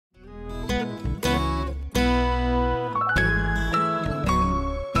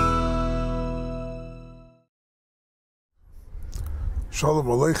Shalom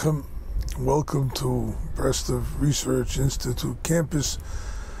Aleichem. Welcome to Breslov Research Institute campus.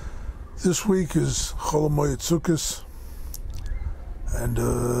 This week is Chol HaMoed Sukkot, and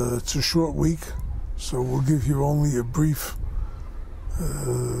it's a short week, so we'll give you only a brief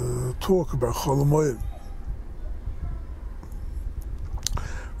talk about Chol HaMoed.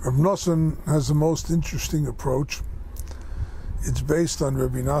 Rebbe Noson has the most interesting approach. It's based on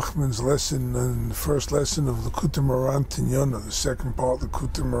Rebbe Nachman's lesson, and the first lesson of the Likutei Moharan Tinyana, the second part of the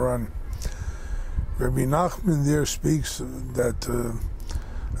Likutei Moharan. Rebbe Nachman there speaks that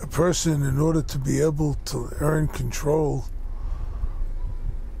a person, in order to be able to earn control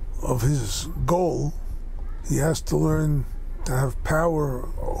of his goal, he has to learn to have power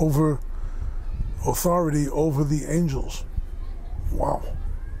over, authority over the angels. Wow.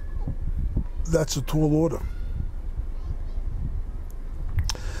 That's a tall order.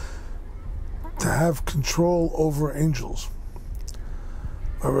 To have control over angels.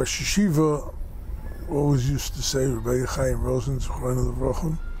 My Rosh Yeshiva always used to say, Rabbi Chaim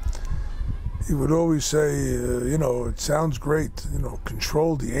Rosenfeld, he would always say, it sounds great,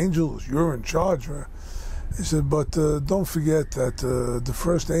 control the angels, you're in charge. He said, but don't forget that the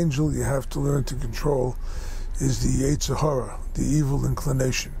first angel you have to learn to control is the Yetzer Hara, the evil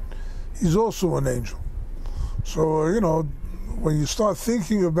inclination. He's also an angel. So, when you start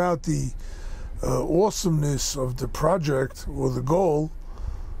thinking about the awesomeness of the project or the goal,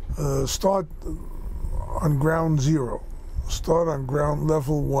 start on ground zero. Start on ground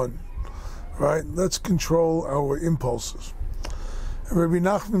level one. Right? Let's control our impulses. And Rebbe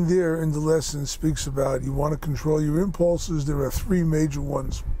Nachman there in the lesson speaks about, you want to control your impulses, there are three major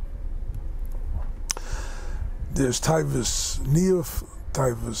ones. There's taavas niyuf,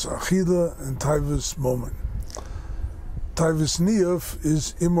 taavas achila, and taavas moment. Taavas niyuf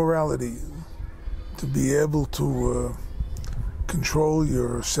is immorality. To be able to control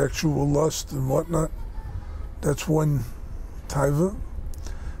your sexual lust and whatnot. That's one taiva.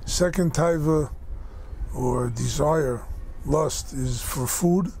 Second taiva, or desire, lust, is for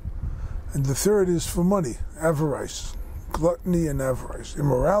food. And the third is for money, avarice. Gluttony and avarice.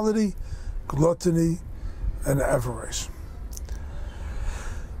 Immorality, gluttony, and avarice.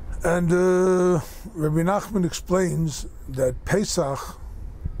 And Rabbi Nachman explains that Pesach,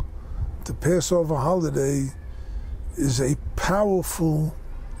 the Passover holiday, is a powerful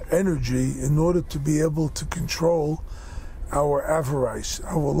energy in order to be able to control our avarice,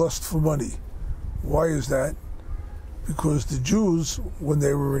 our lust for money. Why is that? Because the Jews, when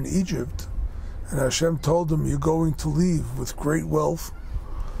they were in Egypt, and Hashem told them, you're going to leave with great wealth,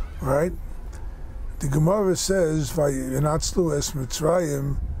 right? The Gemara says, Vayinatzlu es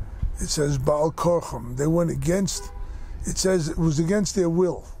Mitzrayim, it says, Baal Korcham. They went against, it says it was against their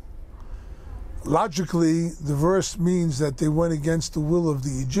will. Logically, the verse means that they went against the will of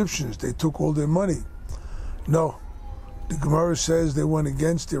the Egyptians. They took all their money. No. The Gemara says they went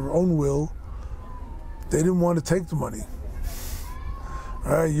against their own will. They didn't want to take the money.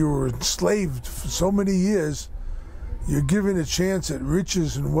 You were enslaved for so many years. You're given a chance at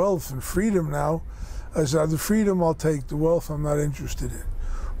riches and wealth and freedom now. I said, the freedom I'll take, the wealth I'm not interested in.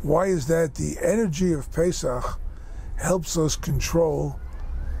 Why is that? The energy of Pesach helps us control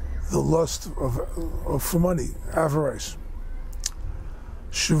the lust for money, avarice.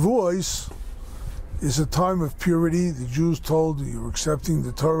 Shavuot is a time of purity. The Jews told you're accepting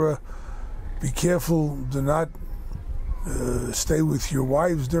the Torah. Be careful, do not stay with your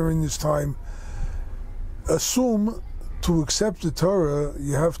wives during this time. Assume, to accept the Torah,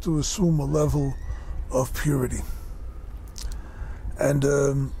 you have to assume a level of purity. And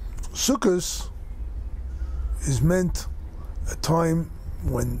Sukkot is meant a time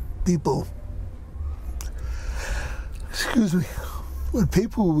when people, when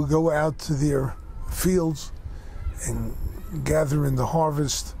people will go out to their fields and gather in the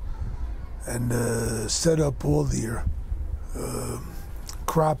harvest and set up all their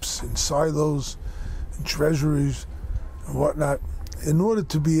crops in silos and treasuries and whatnot, in order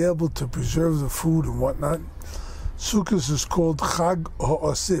to be able to preserve the food and whatnot. Sukkot is called Chag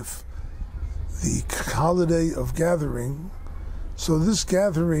HaOsif, the holiday of gathering. So this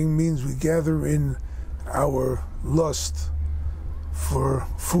gathering means we gather in our lust for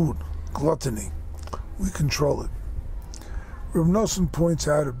food, gluttony. We control it. Reb Noson points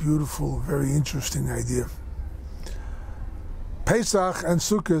out a beautiful, very interesting idea. Pesach and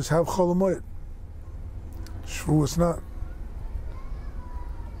Sukkot have Chol HaMoed. Shavuot not.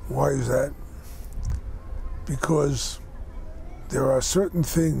 Why is that? Because there are certain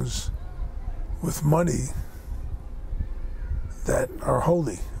things with money that are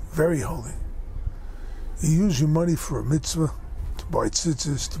holy, very holy. You use your money for a mitzvah, to buy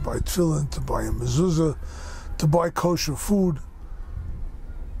tzitzis, to buy tefillin, to buy a mezuzah, to buy kosher food.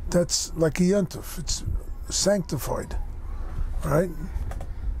 That's like a yontif. It's sanctified, right?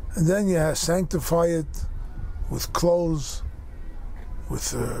 And then you have sanctify it with clothes,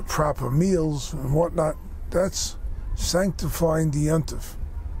 with proper meals and whatnot. That's sanctifying the yontif.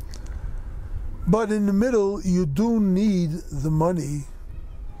 But in the middle, you do need the money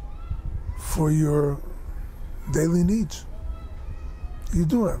for your daily needs. You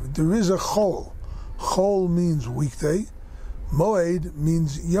do have it. There is a chol. Chol means weekday. Moed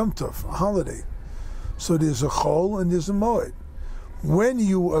means Yom Tov, a holiday. So there's a chol and there's a moed. When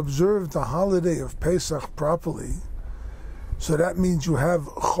you observe the holiday of Pesach properly, so that means you have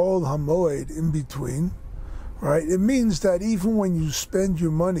Chol HaMoed in between, right? It means that even when you spend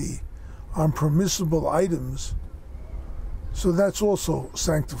your money on permissible items, so that's also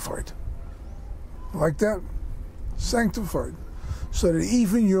sanctified. Like that? Sanctified. So that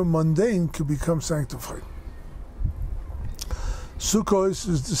even your mundane could become sanctified. Sukkot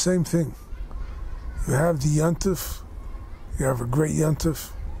is the same thing. You have the yontif, you have a great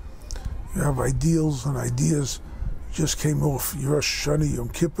yontif, you have ideals and ideas. You just came off Rosh Hashanah, Yom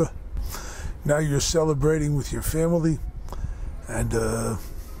Kippur. Now you're celebrating with your family, and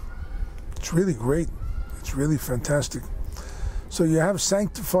it's really great. It's really fantastic. So you have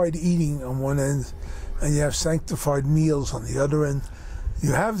sanctified eating on one end, and you have sanctified meals on the other end.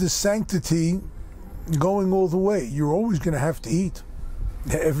 You have the sanctity going all the way. You're always going to have to eat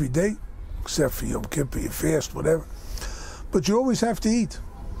every day, except for Yom Kippur, you fast, whatever. But you always have to eat.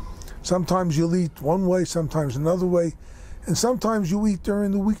 Sometimes you'll eat one way, sometimes another way, and sometimes you eat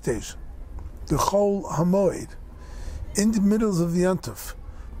during the weekdays. The Chol HaMoed, in the middle of the Yontif.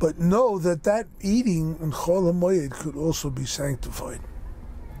 But know that that eating in Chol HaMoed could also be sanctified.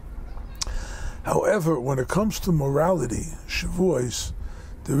 However, when it comes to morality, Shavuos,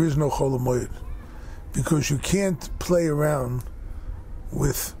 there is no Chol HaMoed, because you can't play around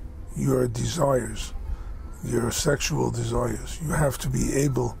with your desires, your sexual desires. You have to be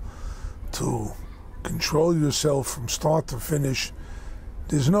able to control yourself from start to finish.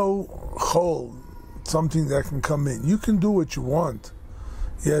 There's no chol, something that can come in. You can do what you want.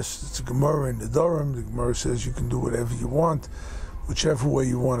 Yes, it's a Gemara in the Durham. The Gemara says you can do whatever you want, whichever way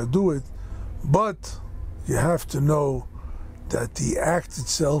you want to do it. But you have to know that the act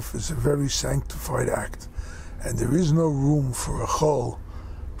itself is a very sanctified act. And there is no room for a chol,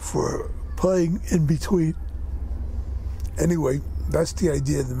 for playing in between. Anyway, that's the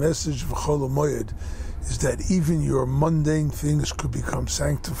idea. The message of Chol HaMoed is that even your mundane things could become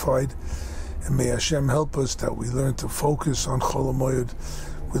sanctified. And may Hashem help us that we learn to focus on Chol HaMoed.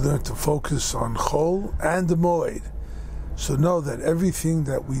 We learn to focus on Chol and the Moed. So know that everything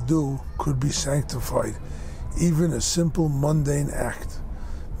that we do could be sanctified, even a simple mundane act.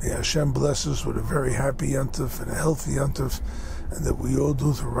 May Hashem bless us with a very happy Yontif and a healthy Yontif, and that we all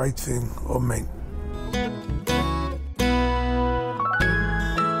do the right thing. Amen.